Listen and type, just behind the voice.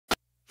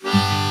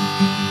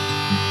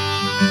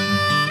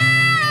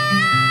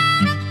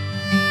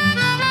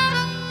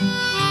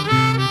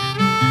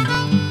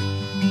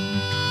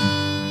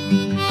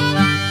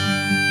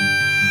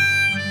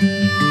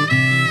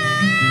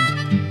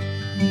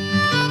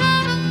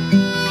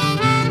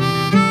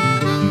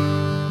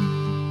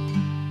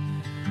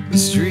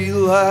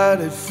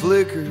light, it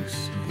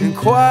flickers and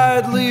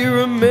quietly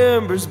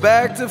remembers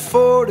back to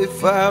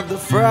 45, the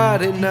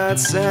Friday night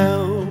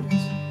sounds.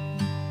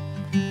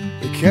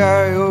 The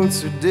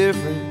coyotes are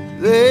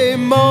different, they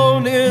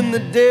moan in the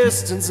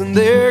distance, and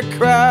their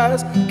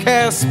cries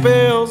cast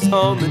spells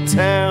on the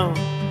town.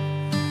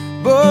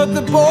 But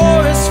the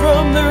boys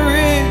from the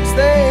rigs,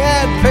 they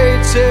had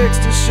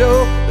paychecks to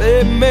show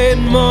they made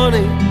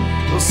money,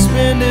 they'll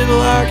spend it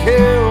like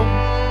hell.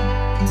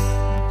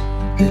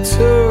 They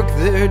took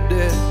their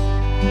debt,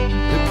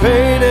 their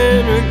pain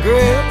and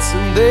regrets,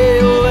 and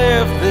they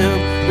left them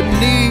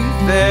beneath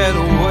that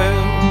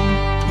well.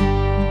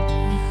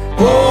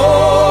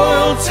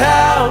 Oil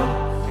town,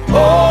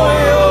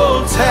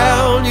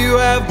 you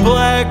have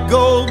black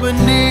gold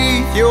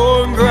beneath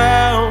your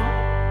ground.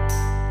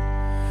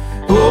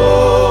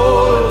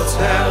 Oil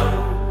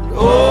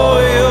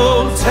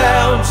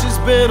town, she's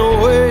been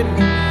waiting,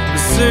 but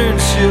soon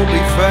she'll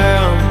be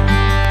found.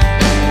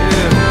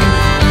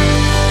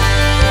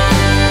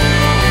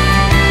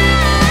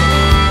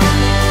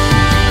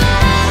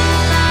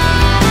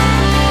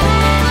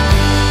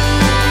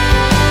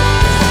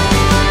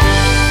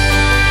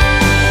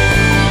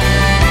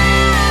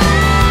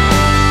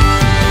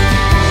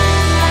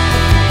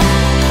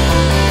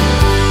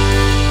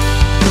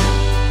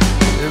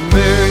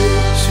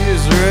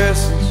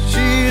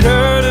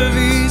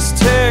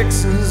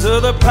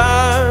 Of the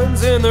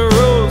pines and the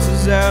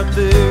roses out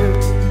there,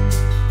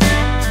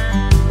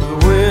 the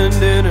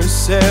wind in her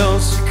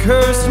sails, she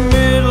cursed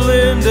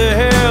Midland to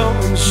hell,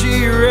 and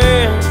she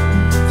ran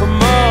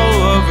from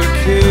all of her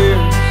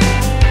cares.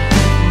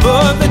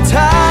 But the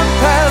time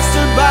passed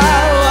her by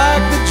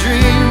like the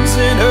dreams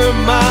in her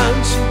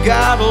mind. She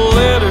got a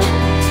letter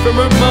from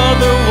her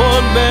mother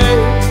one May.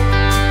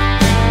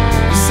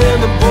 He sent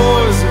the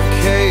boys of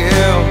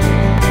KL,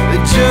 they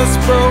just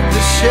broke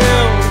the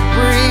shell to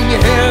bring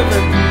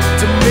heaven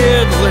to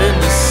Midland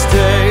to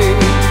stay.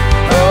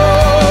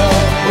 Oh,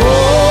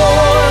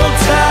 oil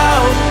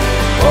town,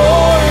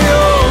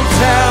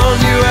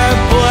 you have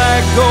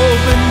black gold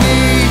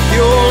beneath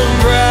your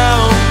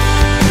ground.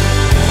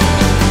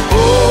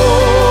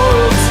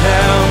 Oil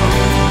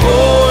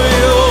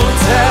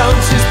town,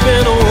 she's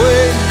been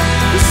away,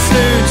 but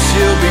soon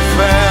she'll be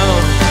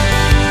found.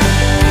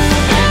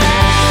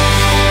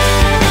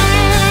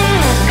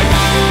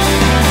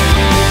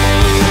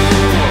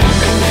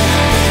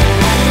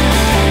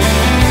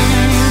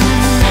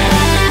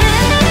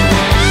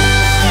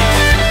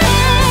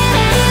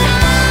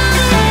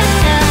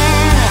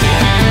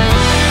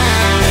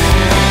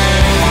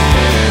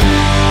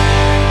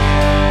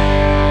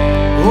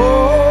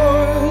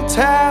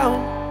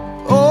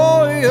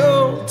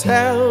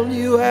 Town,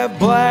 you have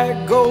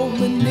black gold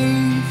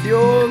beneath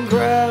your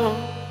ground.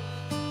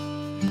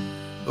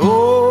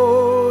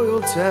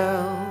 Oil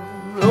town,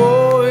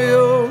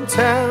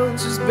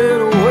 she's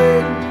been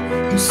waiting,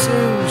 and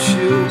soon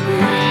she'll be.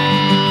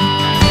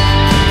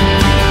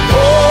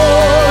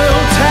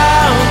 Oil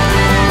town,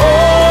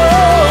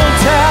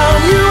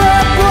 you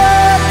have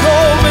black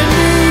gold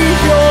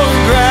beneath your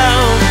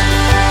ground.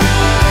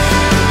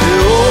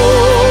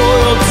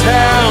 Oil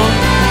town,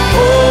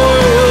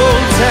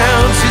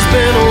 she's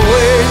been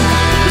away,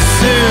 but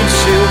soon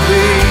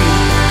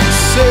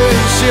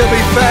she'll be